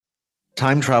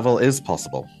Time travel is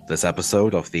possible. This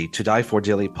episode of the To Die For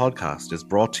Daily podcast is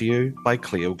brought to you by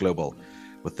Clio Global.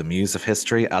 With the muse of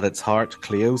history at its heart,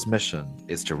 Clio's mission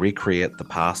is to recreate the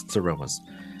past's aromas.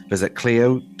 Visit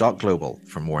clio.global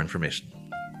for more information.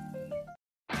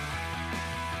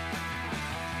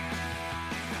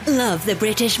 Love the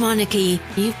British monarchy?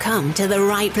 You've come to the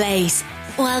right place.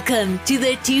 Welcome to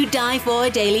the To Die For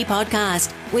Daily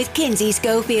podcast with Kinsey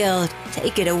Schofield.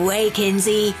 Take it away,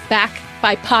 Kinsey. Back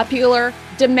by popular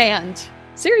demand.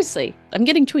 Seriously, I'm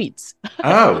getting tweets.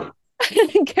 Oh,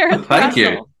 Gareth thank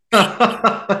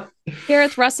Russell. you.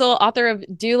 Gareth Russell, author of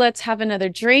Do Let's Have Another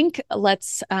Drink.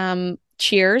 Let's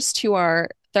cheers to our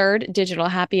third digital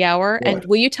happy hour. Sure. And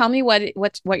will you tell me what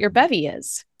your bevy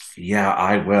is? Yeah,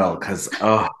 I will, because,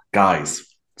 guys.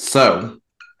 So,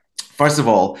 first of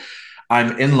all,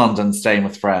 I'm in London staying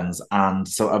with friends, and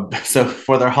so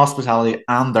for their hospitality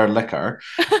and their liquor,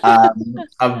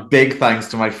 a big thanks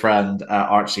to my friend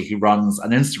Archie, who runs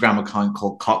an Instagram account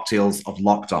called Cocktails of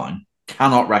Lockdown.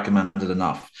 Cannot recommend it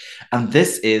enough. And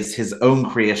this is his own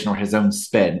creation or his own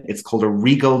spin. It's called a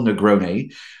Regal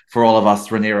Negroni for all of us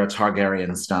Rhaenyra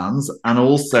Targaryen stans. And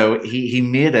also he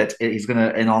made it, he's going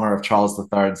to, in honor of Charles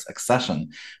III's accession.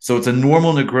 So it's a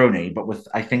normal Negroni, but with,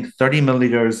 I think, 30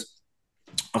 milliliters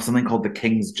of something called the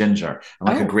King's Ginger and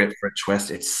like a grapefruit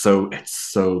twist. It's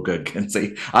so good,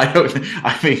 Kinsey. I'm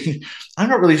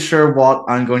not really sure what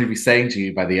I'm going to be saying to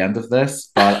you by the end of this,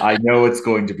 but I know it's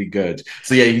going to be good.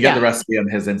 So yeah, you can get the recipe on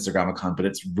his Instagram account, but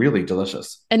it's really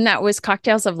delicious. And that was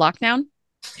Cocktails of Lockdown?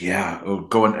 Yeah.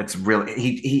 It's really,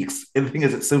 the thing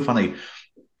is, it's so funny.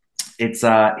 It's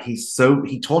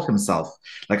he taught himself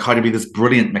like how to be this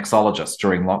brilliant mixologist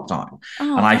during lockdown,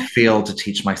 and I failed to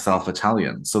teach myself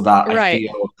Italian, so that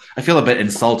I feel a bit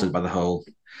insulted by the whole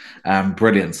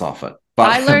brilliance of it.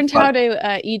 But I learned how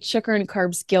to eat sugar and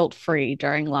carbs guilt-free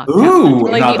during lockdown. Ooh,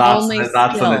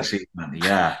 that's an achievement.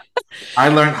 Yeah, I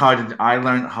learned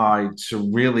how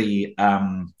to really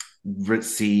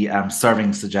see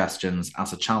serving suggestions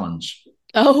as a challenge.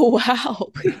 Oh, wow.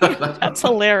 That's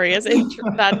hilarious.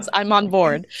 I'm on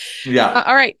board. Yeah.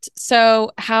 All right.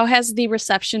 So how has the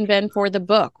reception been for the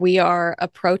book? We are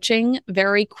approaching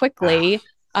very quickly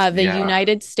the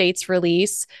United States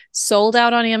release, sold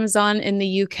out on Amazon in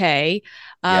the UK.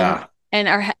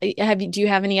 And do you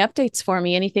have any updates for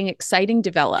me? Anything exciting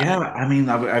develop? Yeah, I mean,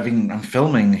 I'm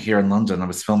filming here in London. I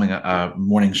was filming a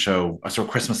morning show, a sort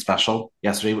of Christmas special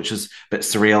yesterday, which is a bit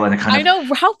surreal and I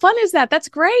know. How fun is that? That's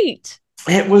great.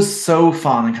 It was so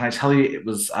fun, and can I tell you, it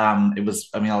was. I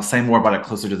mean, I'll say more about it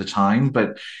closer to the time,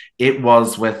 but it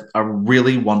was with a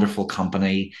really wonderful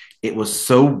company. It was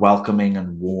so welcoming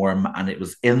and warm, and it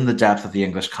was in the depth of the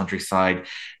English countryside.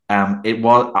 I thought it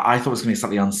was going to be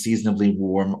slightly unseasonably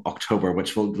warm October,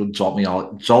 which will jolt me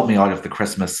out of the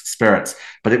Christmas spirits.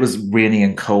 But it was rainy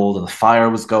and cold, and the fire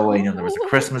was going, and there was a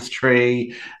Christmas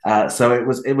tree. So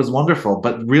it was wonderful.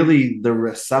 But really, the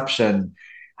reception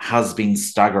has been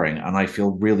staggering, and I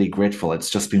feel really grateful.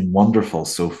 It's just been wonderful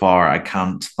so far. I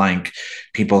can't thank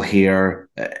people here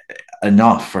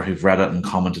enough for who've read it and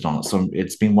commented on it. So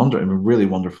it's been really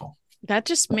wonderful. That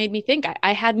just made me think.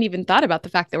 I hadn't even thought about the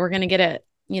fact that we're going to get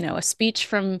a speech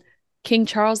from King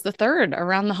Charles III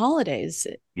around the holidays.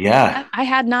 Yeah, I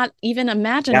had not even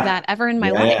imagined that ever in my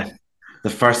life. Yeah.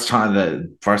 The first time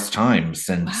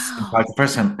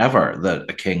ever that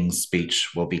a king's speech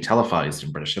will be televised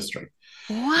in British history.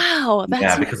 Wow.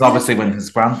 That's because obviously when his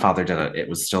grandfather did it, it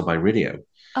was still by radio.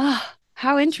 Oh,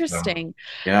 how interesting.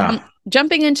 So,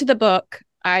 jumping into the book,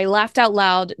 I laughed out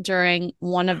loud during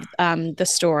one of the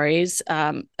stories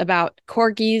about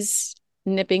corgis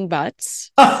nipping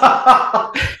butts. And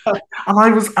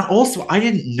I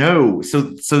didn't know.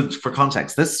 So for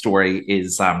context, this story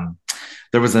is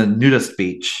there was a nudist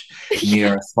beach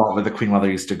near a spot where the Queen Mother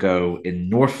used to go in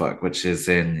Norfolk, which is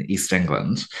in East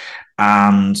England,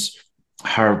 and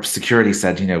her security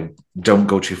said, don't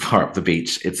go too far up the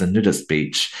beach. It's a nudist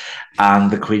beach.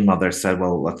 And the Queen Mother said,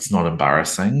 well, that's not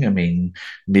embarrassing. I mean,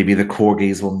 maybe the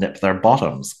corgis will nip their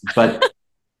bottoms. But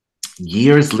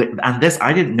years later, and this,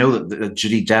 I didn't know that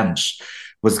Judi Dench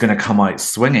was going to come out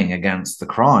swinging against the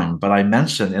crown. But I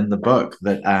mentioned in the book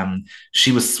that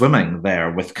she was swimming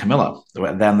there with Camilla,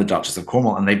 then the Duchess of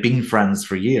Cornwall, and they've been friends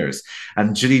for years.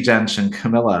 And Judi Dench and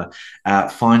Camilla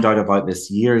found out about this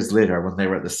years later when they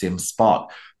were at the same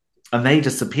spot. and they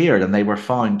disappeared, and they were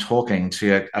found talking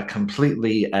to a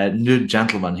completely nude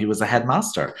gentleman who was a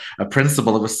headmaster, a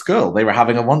principal of a school. They were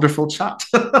having a wonderful chat.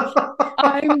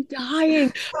 I'm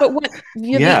dying. But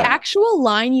the Yeah, actual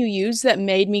line you used that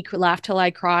made me laugh till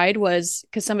I cried was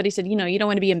because somebody said, you don't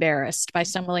want to be embarrassed by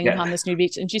stumbling yeah. upon this new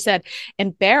beach. And she said,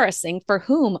 embarrassing for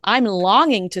whom? I'm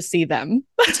longing to see them.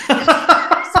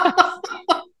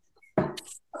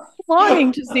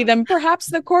 Longing to see them. Perhaps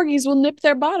the corgis will nip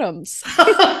their bottoms.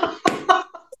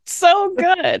 So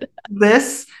good.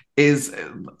 This is,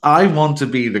 I want to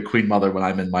be the Queen Mother when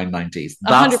I'm in my 90s.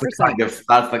 That's the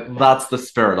 100%. that's the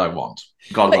spirit I want.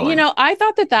 God But willing. I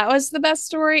thought that was the best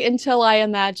story until I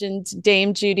imagined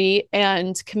Dame Judy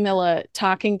and Camilla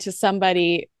talking to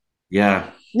somebody Yeah.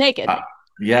 naked.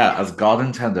 Yeah, as God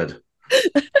intended.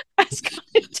 As God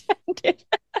intended.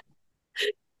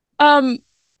 Um,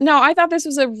 no, I thought this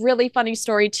was a really funny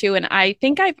story too, and I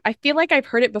feel like I've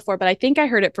heard it before, but I think I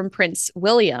heard it from Prince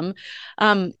William.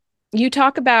 You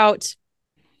talk about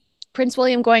Prince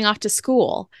William going off to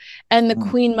school, and the Mm.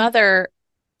 Queen Mother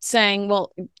saying,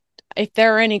 "Well, if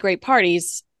there are any great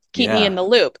parties, keep me in Yeah. the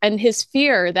loop," and his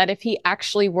fear that if he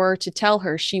actually were to tell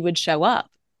her, she would show up.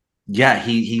 Yeah,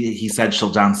 he said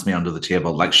she'll dance me under the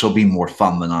table. Like she'll be more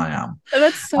fun than I am.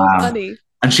 That's so funny.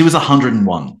 And she was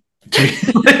 101.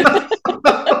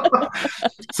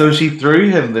 So she threw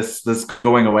him this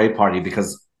going away party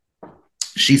because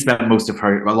she spent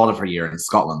a lot of her year in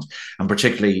Scotland, and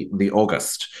particularly the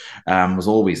August was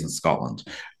always in Scotland.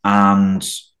 And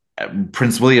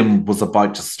Prince William was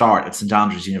about to start at St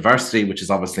Andrews University, which is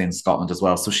obviously in Scotland as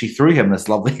well. So she threw him this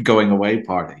lovely going away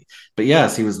party. But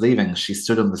yes, he was leaving. She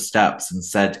stood on the steps and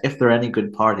said, "If there are any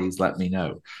good parties, let me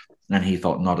know." And he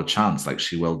thought, not a chance. Like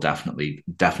she will definitely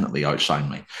outshine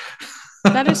me.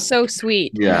 That is so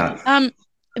sweet. Yeah.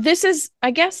 This is,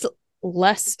 I guess,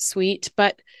 less sweet,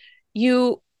 but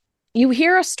you you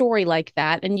hear a story like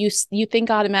that and you think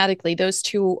automatically those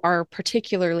two are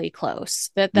particularly close,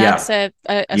 that's Yeah.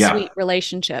 a Yeah. sweet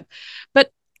relationship.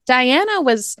 But Diana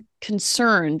was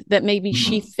concerned that maybe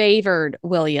she Mhm. favored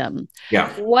William. Yeah.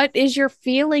 What is your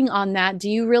feeling on that? Do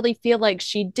you really feel like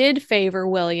she did favor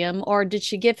William, or did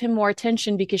she give him more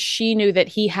attention because she knew that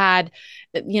he had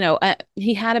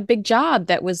a big job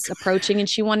that was approaching and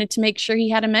she wanted to make sure he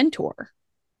had a mentor?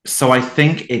 So I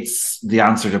think it's the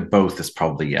answer to both is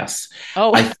probably yes.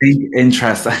 Oh, I think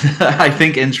I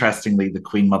think interestingly, the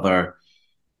Queen Mother,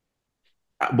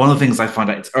 one of the things I find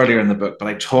out, it's earlier in the book, but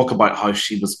I talk about how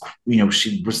she was,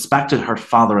 she respected her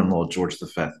father-in-law, George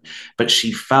V, but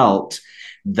she felt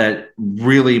that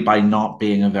really by not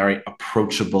being a very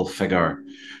approachable figure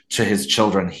to his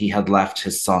children, he had left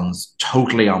his sons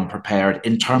totally unprepared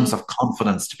in terms mm, of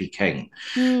confidence to be king.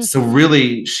 mm, So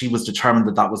really, she was determined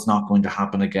that that was not going to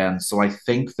happen again. So I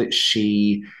think that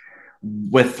she,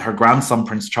 with her grandson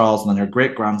Prince Charles and then her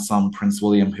great grandson Prince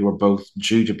William, who were both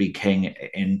due to be king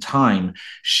in time,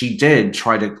 she did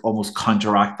try to almost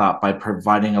counteract that by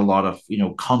providing a lot of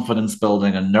confidence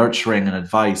building and nurturing and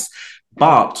advice.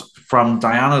 But from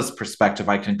Diana's perspective,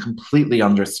 I can completely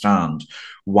understand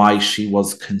why she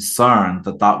was concerned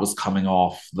that that was coming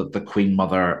off, that the Queen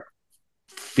Mother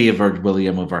favored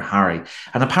William over Harry.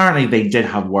 And apparently they did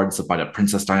have words about it.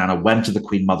 Princess Diana went to the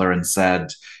Queen Mother and said,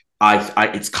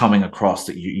 it's coming across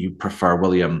that you prefer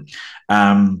William.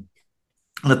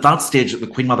 And at that stage, the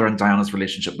Queen Mother and Diana's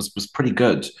relationship was pretty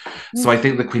good. So mm. I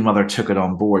think the Queen Mother took it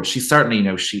on board. She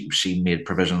certainly, she made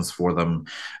provisions for them,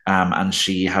 and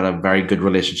she had a very good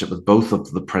relationship with both of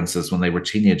the princes when they were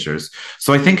teenagers.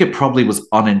 So I think it probably was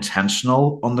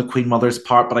unintentional on the Queen Mother's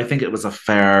part, but I think it was a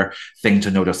fair thing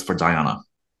to notice for Diana.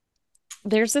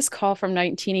 There's this call from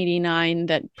 1989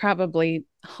 that probably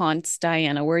haunts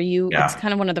Diana, where it's Yeah,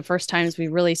 kind of one of the first times we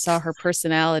really saw her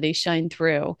personality shine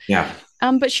through. yeah.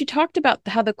 But she talked about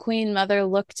how the Queen Mother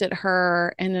looked at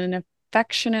her in an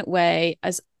affectionate way,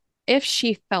 as if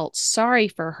she felt sorry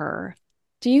for her.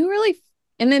 Do you really?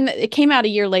 And then it came out a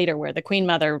year later where the Queen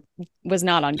Mother was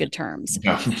not on good terms.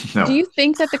 No, Do no. you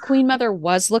think that the Queen Mother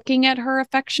was looking at her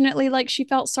affectionately, like she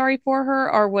felt sorry for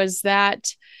her, or was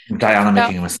that Diana about?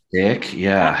 making a mistake.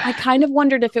 Yeah. I kind of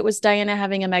wondered if it was Diana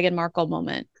having a Meghan Markle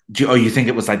moment. You think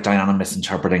it was like Diana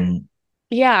misinterpreting?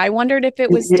 Yeah, I wondered if it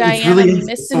was It's Diana really,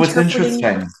 so it's misinterpreting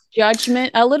interesting.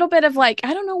 judgment, a little bit of like,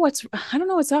 I don't know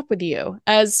what's up with you,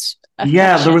 as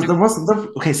Yeah, affection.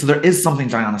 okay, so there is something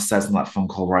Diana says in that phone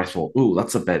call where I thought, ooh,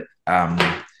 that's a bit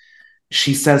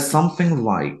she says something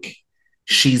like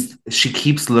she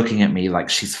keeps looking at me like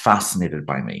she's fascinated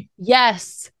by me.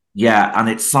 Yes. Yeah, and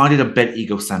it sounded a bit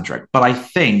egocentric, but I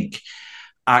think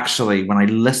actually, when I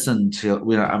listened to,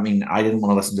 I mean, I didn't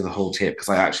want to listen to the whole tape because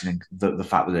I actually think the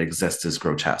fact that it exists is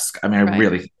grotesque. I mean, I Right.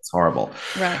 really think it's horrible.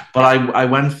 Right. But I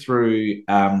went through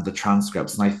the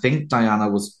transcripts, and I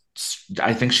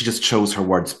think she just chose her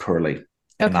words poorly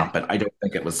in Okay. that bit. I don't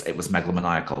think it was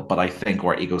megalomaniacal, but I think,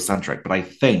 or egocentric, but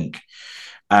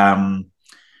um,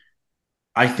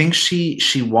 I think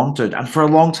she wanted, and for a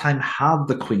long time had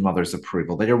the Queen Mother's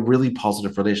approval. They had a really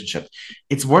positive relationship.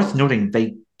 It's worth noting they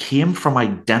came from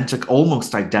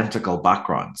almost identical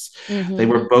backgrounds. They Mm-hmm.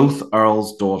 were both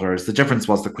Earl's daughters. The difference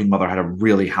was the Queen Mother had a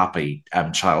really happy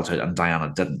childhood, and Diana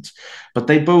didn't. But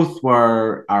they both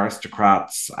were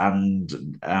aristocrats, and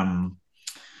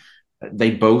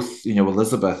they both,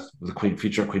 Elizabeth, the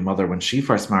future Queen Mother, when she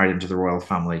first married into the royal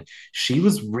family, she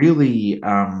was really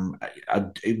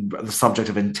the subject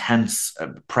of intense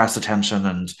press attention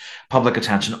and public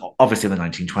attention. Obviously, in the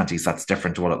 1920s, that's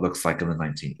different to what it looks like in the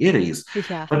 1980s.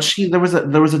 Yeah. But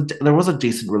there was a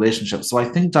decent relationship, so I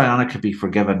think Diana could be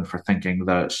forgiven for thinking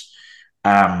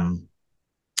um,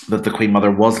 that the Queen Mother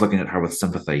was looking at her with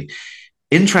sympathy.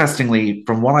 Interestingly,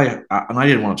 from what and I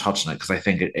didn't want to touch on it because I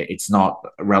think it's not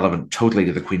relevant totally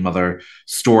to the Queen Mother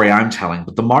story I'm telling,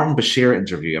 but the Martin Bashir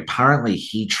interview, apparently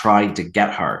he tried to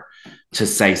get her to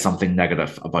say something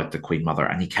negative about the Queen Mother,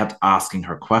 and he kept asking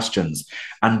her questions.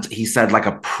 And he said, like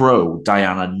a pro,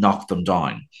 Diana knocked them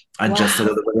down and just said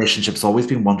Wow. that the relationship's always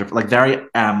been wonderful, like very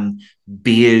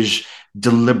beige,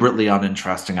 deliberately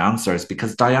uninteresting answers,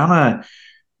 because Diana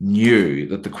knew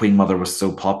that the Queen Mother was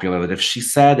so popular that if she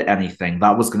said anything,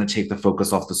 that was going to take the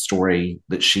focus off the story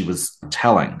that she was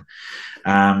telling.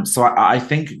 So I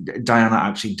think Diana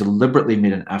actually deliberately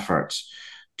made an effort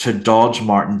to dodge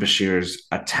Martin Bashir's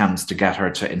attempts to get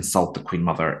her to insult the Queen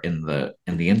Mother in the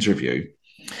interview.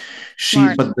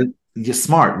 Smart. Yeah,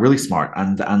 smart, really smart,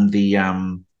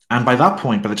 and by that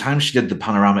point, by the time she did the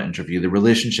Panorama interview, the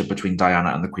relationship between Diana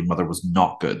and the Queen Mother was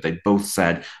not good. They both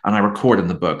said, and I record in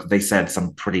the book, they said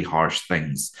some pretty harsh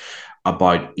things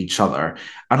about each other.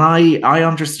 And I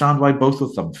understand why both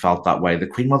of them felt that way. The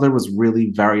Queen Mother was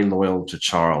really very loyal to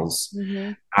Charles.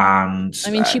 Mm-hmm. And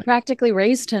I mean, she practically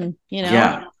raised him,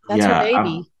 yeah, that's her yeah.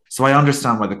 baby. So I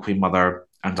understand why the Queen Mother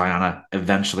and Diana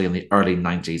eventually in the early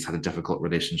 90s had a difficult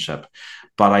relationship.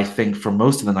 But I think for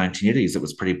most of the 1980s, it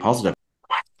was pretty positive.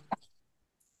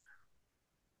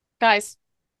 Guys,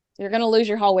 you're going to lose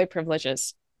your hallway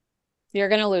privileges. You're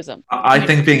going to lose them. I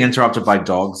think being interrupted by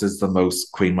dogs is the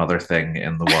most Queen Mother thing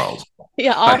in the world.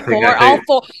 Yeah, I think,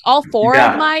 all four of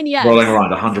yeah, mine. rolling Yes.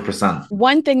 around 100%.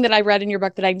 One thing that I read in your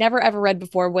book that I'd never ever read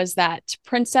before was that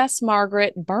Princess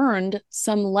Margaret burned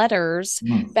some letters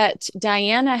Mm. that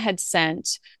Diana had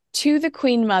sent to the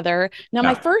Queen Mother. Now,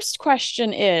 my Yeah. first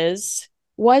question is,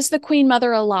 was the Queen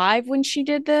Mother alive when she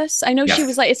did this? I know she was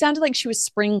Yes. like, it sounded like she was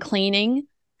spring cleaning.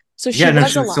 So she Yeah, no,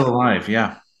 was she was still alive. alive.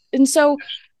 Yeah. And so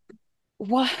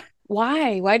why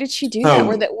why did she do that?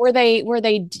 So Were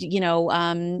they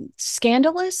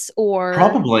scandalous or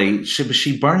probably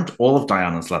she burnt all of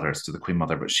Diana's letters to the Queen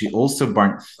Mother, but she also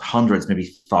burnt hundreds,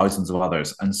 maybe thousands of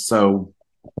others. And so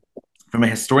from a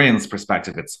historian's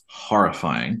perspective, it's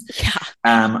horrifying.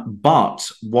 yeah. But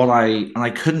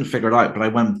I couldn't figure it out, but I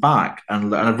went back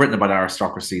and I've written about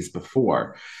aristocracies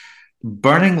before.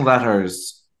 Burning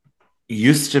letters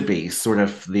used to be sort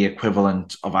of the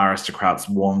equivalent of aristocrats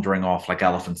wandering off like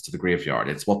elephants to the graveyard.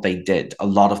 It's what they did. A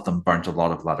lot of them burnt a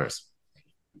lot of letters.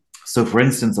 So, for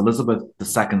instance, Elizabeth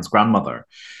II's grandmother,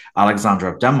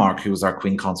 Alexandra of Denmark, who was our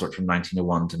queen consort from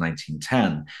 1901 to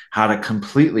 1910, had a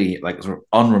completely like sort of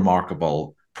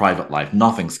unremarkable private life,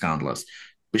 nothing scandalous.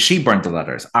 But she burnt the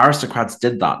letters. Aristocrats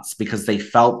did that because they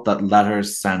felt that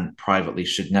letters sent privately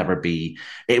should never be.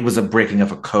 It was a breaking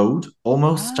of a code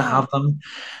almost to Wow. have them.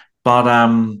 But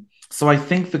so I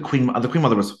think the Queen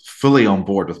Mother was fully on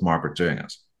board with Margaret doing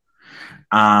it,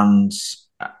 and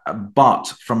but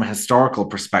from a historical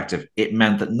perspective, it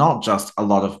meant that not just a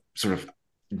lot of sort of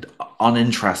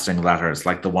uninteresting letters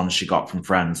like the ones she got from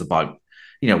friends about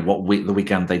the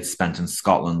weekend they'd spent in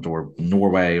Scotland or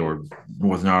Norway or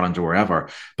Northern Ireland or wherever,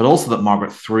 but also that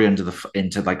Margaret threw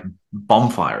into like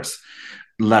bonfires,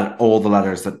 all the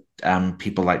letters that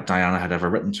people like Diana had ever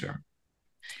written to her.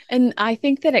 And I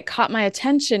think that it caught my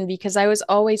attention because I was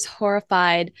always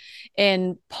horrified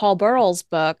in Paul Burrell's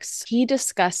books. He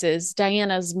discusses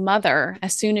Diana's mother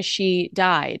as soon as she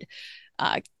died.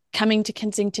 Uh, coming to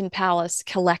Kensington Palace,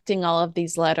 collecting all of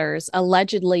these letters,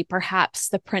 allegedly perhaps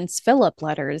the Prince Philip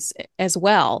letters as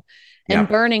well, and Yeah.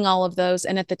 burning all of those.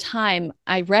 And at the time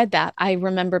I read that, I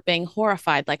remember being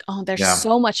horrified, like, oh, there's Yeah.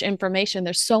 so much information,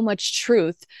 there's so much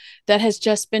truth that has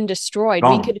just been destroyed.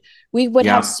 Gone. We would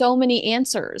have Yeah. so many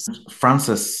answers.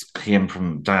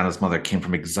 Diana's mother came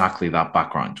from exactly that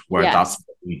background where that's Yes.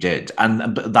 what we did.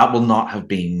 And that will not have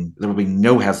been, there will be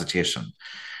no hesitation.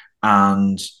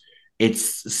 And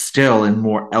it's still in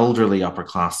more elderly upper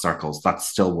class circles, that's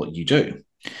still what you do.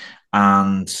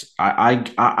 And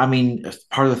I mean,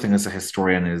 part of the thing as a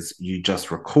historian is you just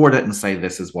record it and say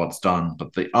this is what's done,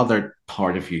 but the other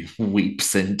part of you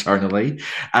weeps internally.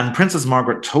 And Princess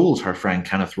Margaret told her friend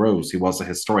Kenneth Rose, who was a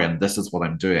historian, this is what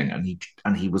I'm doing,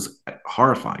 and he was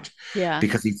horrified Yeah.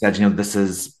 because he said, this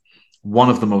is one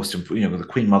of the most, the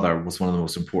Queen Mother was one of the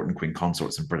most important Queen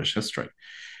consorts in British history,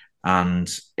 and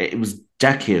it was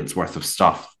decades worth of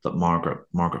stuff that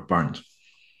Margaret burned.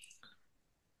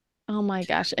 Oh my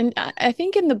gosh. And I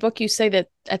think in the book you say that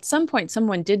at some point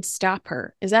someone did stop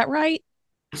her. Is that right?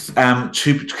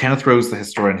 Kenneth Rose, the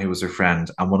historian who was her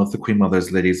friend, and one of the Queen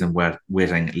Mother's ladies in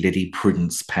waiting, Lady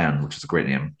Prudence Penn, which is a great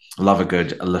name. Love a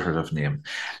good alliterative name.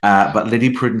 But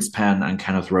Lady Prudence Penn and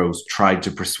Kenneth Rose tried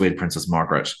to persuade Princess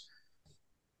Margaret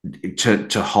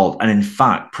to halt. And in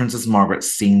fact, Princess Margaret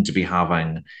seemed to be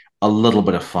having a little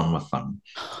bit of fun with them.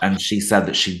 And she said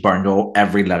that she burned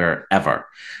every letter ever.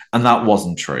 And that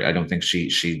wasn't true. I don't think she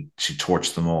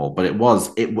torched them all, but it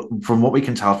from what we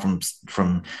can tell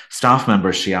from staff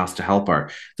members she asked to help her,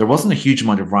 there wasn't a huge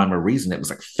amount of rhyme or reason. It was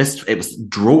like it was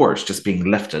drawers just being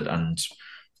lifted and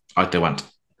out they went.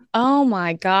 Oh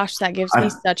my gosh, that gives me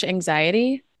such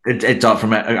anxiety. It does.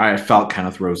 From it, I felt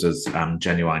Kenneth Rose's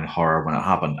genuine horror when it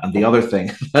happened. And the other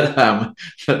thing that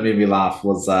made me laugh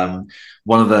was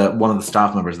one of the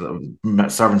staff members,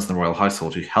 servants in the royal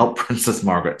household, who helped Princess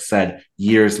Margaret, said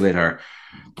years later,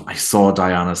 "I saw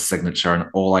Diana's signature and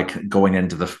all like going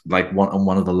into the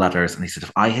one of the letters, and he said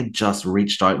if I had just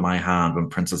reached out my hand when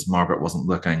Princess Margaret wasn't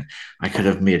looking, I could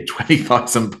have made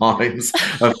 £20,000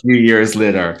 a few years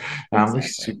later,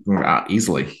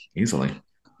 Exactly. easily."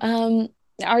 Um,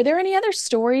 are there any other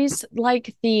stories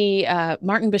like the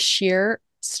Martin Bashir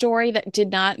story that did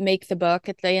not make the book?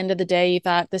 At the end of the day, you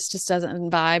thought this just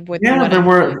doesn't vibe with Yeah, what there I'm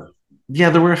were.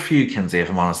 Yeah, there were a few, Kinsey, if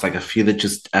I'm honest, like a few that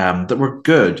just that were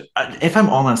good. If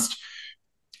I'm honest,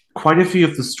 quite a few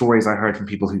of the stories I heard from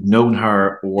people who'd known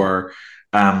her or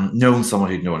known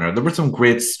someone who'd known her. There were some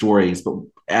great stories, but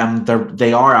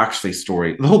they are actually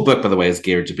stories. The whole book, by the way, is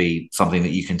geared to be something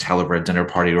that you can tell over a dinner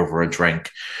party, over a drink.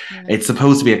 yeah. It's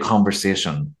supposed to be a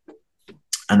conversation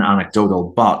and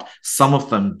anecdotal, but some of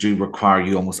them do require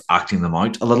you almost acting them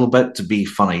out a little bit to be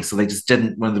funny. So they just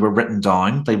didn't, when they were written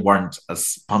down, they weren't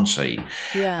as punchy.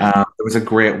 Yeah. There was a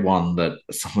great one that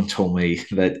someone told me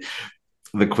that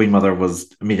the Queen Mother was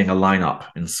meeting a lineup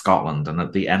in Scotland, and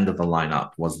at the end of the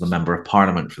lineup was the member of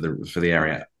Parliament for the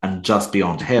area, and just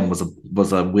beyond him was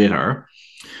a waiter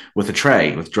with a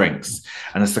tray with drinks.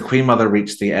 And as the Queen Mother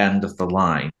reached the end of the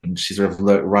line, she sort of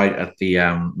looked right at the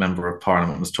member of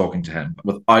Parliament was talking to him.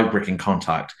 But without breaking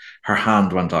contact, her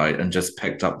hand went out and just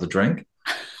picked up the drink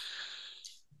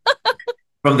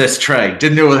from this tray.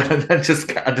 Didn't know it. I just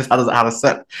had a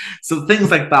sip. So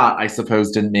things like that, I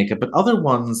suppose, didn't make it. But other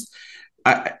ones,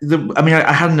 I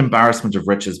had an embarrassment of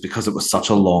riches because it was such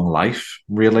a long life,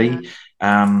 Yeah. really.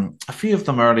 A few of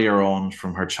them earlier on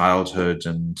from her childhood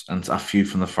and a few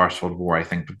from the First World War, I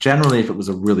think. But generally, if it was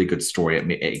a really good story,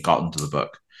 it got into the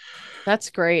book.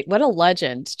 That's great. What a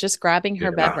legend. Just grabbing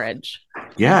her Yeah, beverage.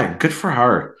 yeah, good for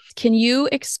her. Can you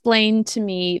explain to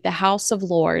me the House of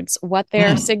Lords, what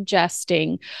they're Mm.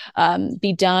 suggesting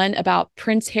be done about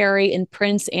Prince Harry and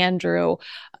Prince Andrew?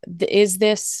 Is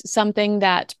this something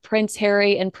that Prince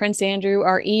Harry and Prince Andrew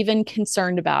are even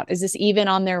concerned about? Is this even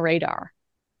on their radar?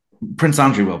 Prince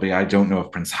Andrew will be. I don't know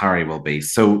if Prince Harry will be.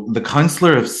 So the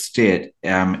Councillor of State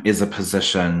is a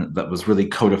position that was really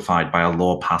codified by a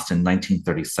law passed in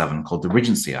 1937 called the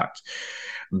Regency Act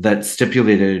that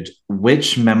stipulated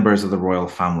which members of the royal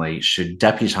family should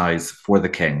deputise for the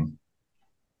king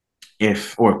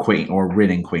or queen or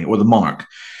reigning queen or the monarch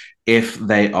if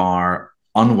they are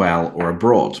unwell or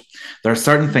abroad. There are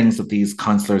certain things that these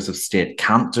councillors of state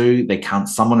can't do. They can't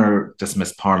summon or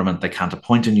dismiss parliament. They can't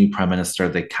appoint a new prime minister.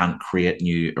 They can't create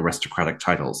new aristocratic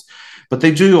titles. But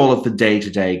they do all of the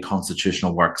day-to-day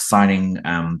constitutional work, signing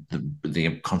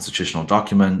the constitutional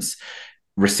documents,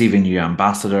 receiving new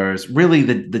ambassadors, really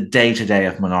the day-to-day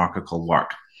of monarchical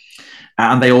work.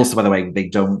 And they also, by the way, they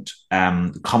don't,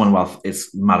 Commonwealth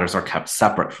matters are kept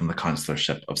separate from the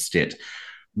councillorship of state.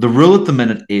 The rule at the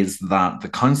minute is that the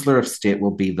Councillor of State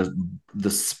will be the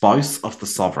spouse of the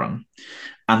sovereign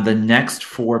and the next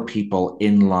four people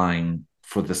in line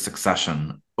for the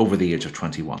succession over the age of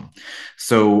 21.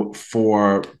 So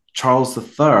for Charles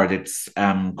III, it's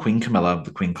Queen Camilla,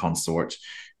 the Queen Consort.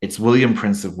 It's William,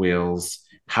 Prince of Wales,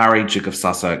 Harry, Duke of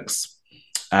Sussex,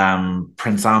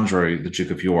 Prince Andrew, the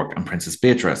Duke of York, and Princess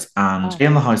Beatrice. And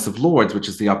in the House of Lords, which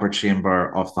is the upper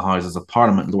chamber of the Houses of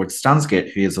Parliament, Lord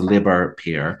Stansgate, who is a Labour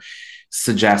peer,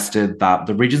 suggested that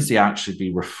the Regency Act should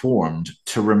be reformed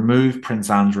to remove Prince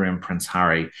Andrew and Prince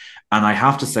Harry. And I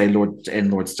have to say, in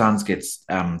Lord Stansgate's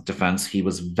defence, he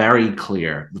was very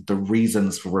clear that the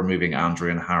reasons for removing Andrew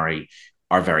and Harry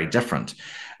are very different.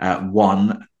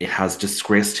 One, it has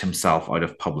disgraced himself out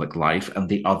of public life, and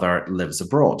the other lives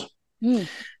abroad. Mm.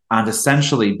 And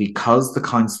essentially, because the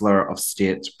Councillor of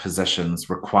State positions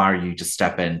require you to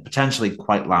step in potentially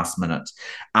quite last minute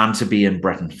and to be in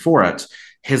Britain for it,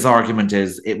 his argument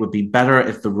is it would be better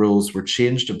if the rules were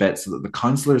changed a bit so that the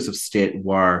Councillors of State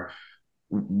were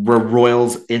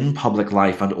royals in public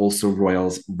life and also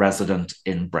royals resident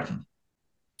in Britain.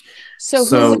 So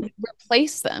who would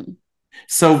replace them?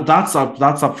 So that's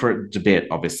up for debate,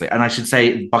 obviously. And I should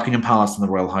say Buckingham Palace and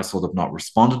the royal household have not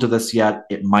responded to this yet.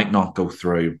 It might not go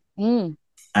through. So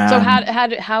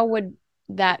how would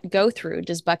that go through?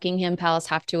 Does Buckingham Palace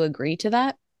have to agree to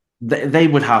that? They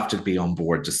would have to be on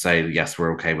board to say, yes,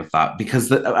 we're okay with that.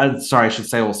 Because, I should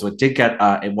say also,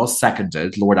 it was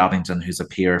seconded. Lord Abingdon, who's a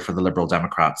peer for the Liberal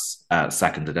Democrats,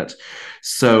 seconded it.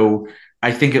 So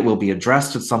I think it will be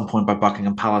addressed at some point by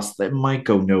Buckingham Palace. It might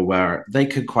go nowhere. They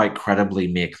could quite credibly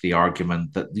make the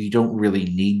argument that you don't really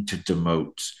need to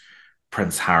demote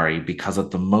Prince Harry because at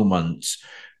the moment,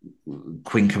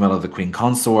 Queen Camilla, the Queen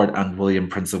Consort, and William,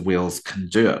 Prince of Wales, can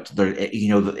do it.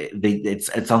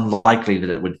 It's unlikely that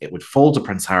it would fall to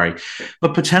Prince Harry,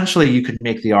 but potentially you could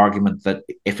make the argument that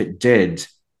if it did,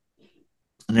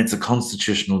 and it's a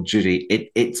constitutional duty,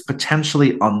 it's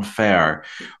potentially unfair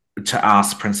to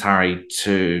ask Prince Harry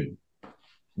to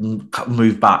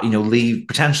move back, leave,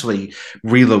 potentially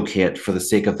relocate for the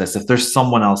sake of this, if there's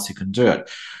someone else who can do it.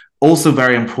 Also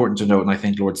very important to note, and I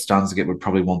think Lord Stansgate would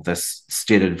probably want this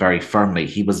stated very firmly,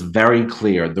 he was very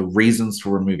clear the reasons for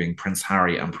removing Prince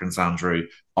Harry and Prince Andrew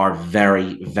are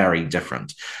very, very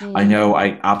different. I know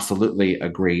I absolutely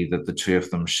agree that the two of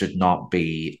them should not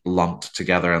be lumped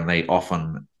together, and they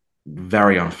often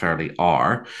very unfairly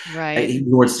are. Right.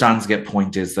 Lord Stansgate's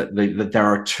point is that there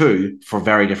are two, for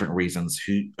very different reasons,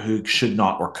 who should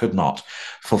not or could not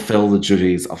fulfill the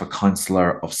duties of a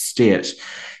Councillor of State.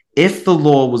 If the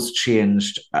law was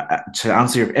changed,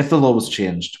 if the law was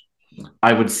changed,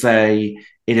 I would say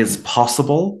it is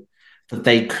possible that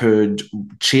they could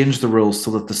change the rules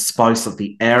so that the spouse of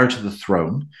the heir to the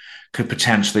throne could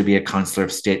potentially be a Councillor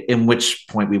of State, in which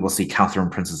point we will see Catherine,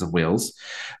 Princess of Wales.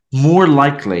 More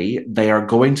likely, they are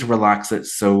going to relax it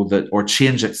so that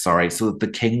the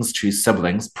king's two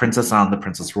siblings, Princess Anne, the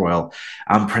Princess Royal,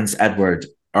 and Prince Edward,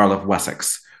 Earl of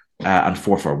Wessex and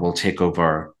Forfar, will take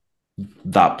over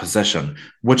that position,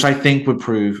 which I think would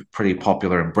prove pretty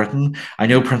popular in Britain. I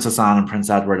know Princess Anne and Prince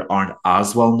Edward aren't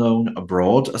as well known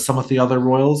abroad as some of the other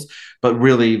royals, but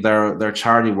really their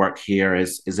charity work here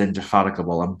is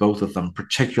indefatigable, and both of them,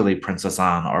 particularly Princess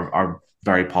Anne, are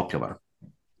very popular.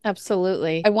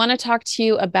 Absolutely. I want to talk to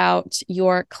you about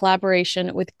your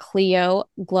collaboration with Clio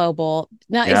Global.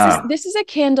 Now, this is a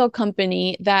candle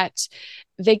company that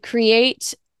they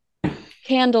create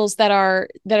candles that are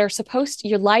supposed to,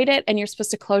 you light it and you're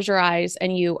supposed to close your eyes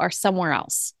and you are somewhere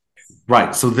else.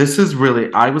 Right. So this is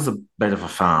really, I was a bit of a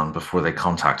fan before they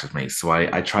contacted me. So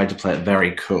I tried to play it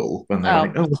very cool when they were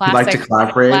like, would you like to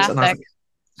collaborate? Classic. And I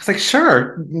was like,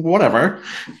 sure, whatever.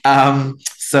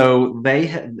 So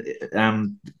they,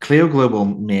 Clio Global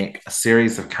make a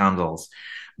series of candles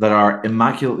that are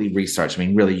immaculately researched. I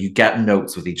mean, really, you get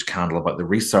notes with each candle about the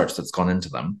research that's gone into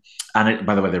them. And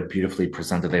by the way, they're beautifully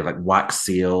presented. They have like wax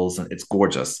seals, and it's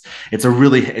gorgeous. It's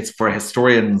for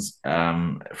historians,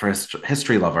 for a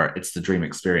history lover, it's the dream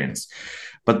experience.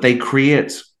 But they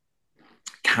create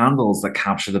candles that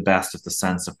capture the best of the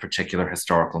sense of particular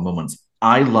historical moments.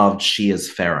 I loved She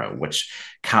is Pharaoh, which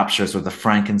captures the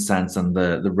frankincense and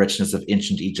the richness of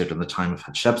ancient Egypt in the time of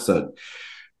Hatshepsut.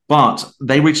 But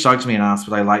they reached out to me and asked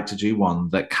would I like to do one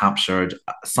that captured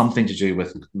something to do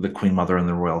with the Queen Mother and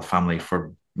the royal family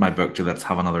for my book, Let's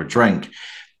Have Another Drink.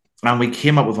 And we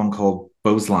came up with one called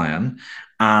Bowslion.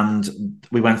 And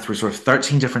we went through sort of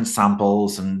 13 different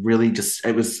samples, and really just,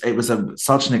 it was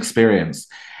such an experience.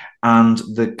 And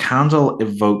the candle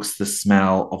evokes the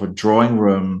smell of a drawing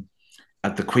room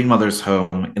at the Queen Mother's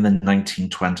home in the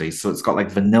 1920s. So it's got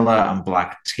like vanilla and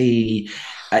black tea.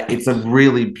 It's a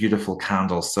really beautiful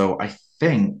candle. So I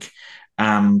think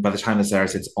by the time this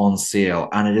airs, it's on sale,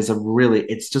 and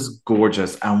it's just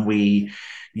gorgeous. And we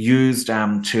used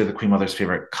two of the Queen Mother's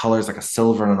favorite colors, like a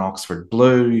silver and an Oxford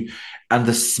blue. And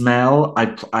the smell,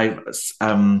 I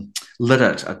lit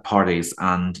it at parties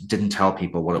and didn't tell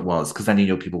people what it was, because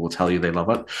then people will tell you they love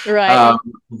it. Right. Um,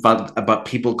 but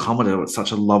people commented it's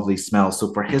such a lovely smell.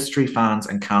 So for history fans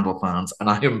and candle fans, and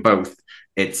I am both,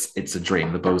 it's a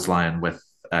dream. The Bose Lion with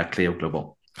Clio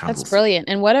Global That's candles. brilliant.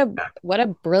 And what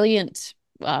a brilliant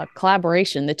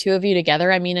collaboration. The two of you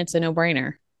together. I mean, it's a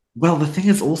no-brainer. Well, the thing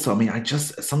is also, I mean, I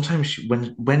just sometimes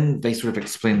when they sort of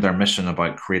explain their mission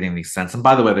about creating these scents, and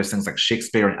by the way, there's things like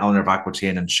Shakespeare and Eleanor of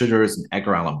Aquitaine and Shooters and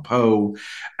Edgar Allan Poe.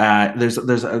 There's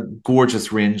a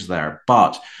gorgeous range there,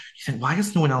 but you think, why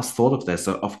has no one else thought of this,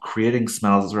 of creating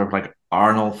smells that sort of like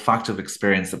are an olfactive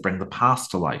experience that bring the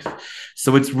past to life?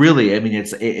 So it's really, I mean,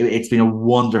 it's been a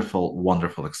wonderful,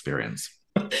 wonderful experience.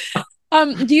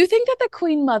 Do you think that the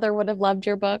Queen Mother would have loved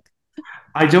your book?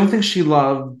 I don't think she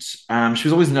loved, she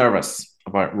was always nervous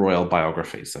about royal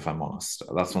biographies, if I'm honest.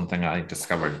 That's one thing I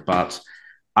discovered. But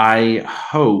I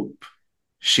hope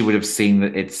she would have seen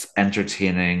that it's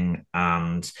entertaining,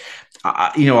 and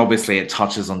obviously it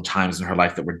touches on times in her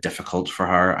life that were difficult for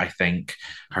her. I think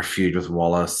her feud with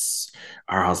Wallace,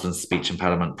 her husband's speech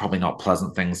impediment, probably not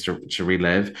pleasant things to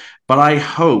relive. But I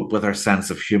hope with her sense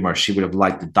of humor, she would have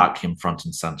liked that came front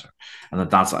and center, and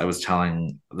that's what I was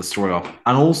telling the story of.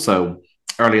 And also,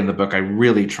 early in the book, I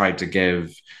really tried to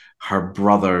give her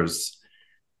brothers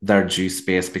their due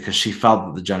space, because she felt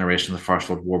that the generation of the First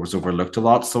World War was overlooked a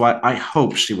lot. So I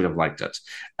hope she would have liked it.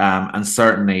 And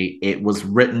certainly it was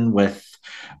written with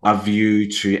a view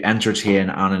to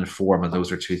entertain and inform. And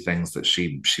those are two things that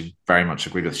she very much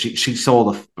agreed with. She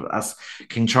saw as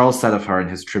King Charles said of her in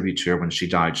his tribute to her when she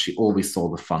died, she always saw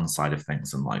the fun side of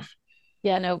things in life.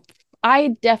 Yeah, no,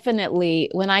 I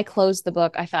definitely, when I closed the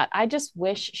book, I thought, I just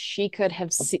wish she could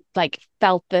have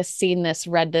felt this, seen this,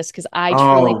 read this, because I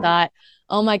truly Oh, thought,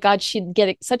 oh my God, she'd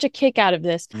get such a kick out of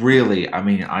this. really? I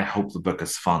mean, I hope the book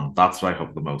is fun. That's what I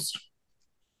hope the most.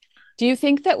 Do you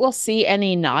think that we'll see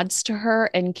any nods to her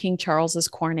in King Charles's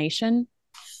coronation?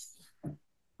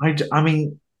 I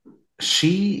mean,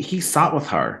 he sat with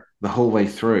her the whole way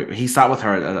through. He sat with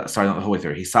her, sorry, not the whole way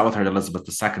through. He sat with her at Elizabeth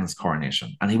II's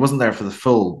coronation, and he wasn't there for the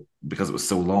full because it was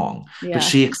so long. But Yeah.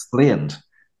 she explained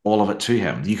all of it to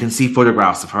him. You can see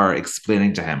photographs of her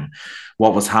explaining to him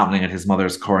what was happening at his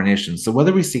mother's coronation. So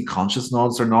whether we see conscious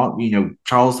nods or not,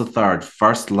 Charles III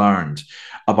first learned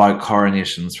about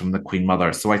coronations from the Queen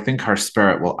Mother. So I think her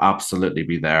spirit will absolutely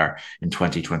be there in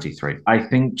 2023. I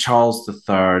think Charles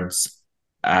III's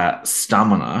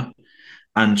stamina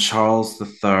and Charles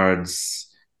III's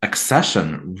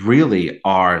accession really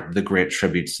are the great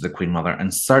tributes to the Queen Mother.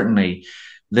 And certainly,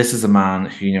 this is a man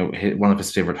who, one of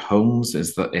his favorite homes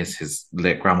is his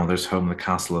late grandmother's home, the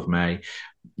Castle of May.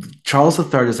 Charles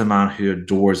III is a man who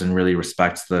adores and really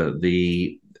respects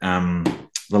the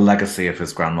legacy of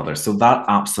his grandmother. So that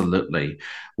absolutely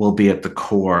will be at the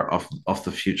core of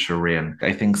the future reign.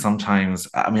 I think sometimes,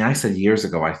 I mean, I said years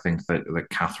ago, I think that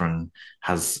Catherine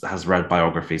has read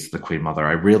biographies of the Queen Mother.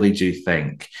 I really do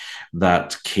think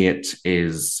that Kate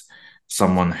is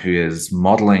someone who is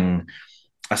modeling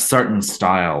a certain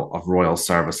style of royal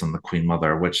service on the Queen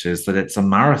Mother, which is that it's a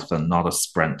marathon, not a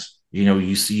sprint.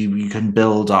 You see, you can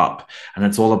build up, and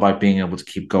it's all about being able to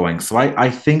keep going. So I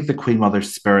think the Queen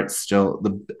Mother's spirit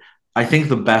I think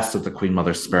the best of the Queen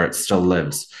Mother's spirit still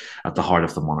lives at the heart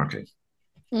of the monarchy.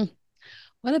 Mm,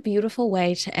 what a beautiful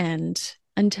way to end.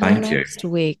 Until Thank you. next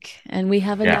week, and we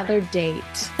have Yeah. another date.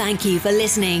 Thank you for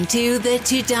listening to the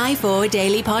To Die For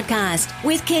Daily Podcast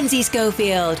with Kinsey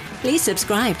Schofield. Please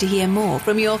subscribe to hear more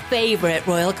from your favourite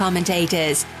royal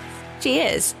commentators.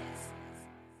 Cheers.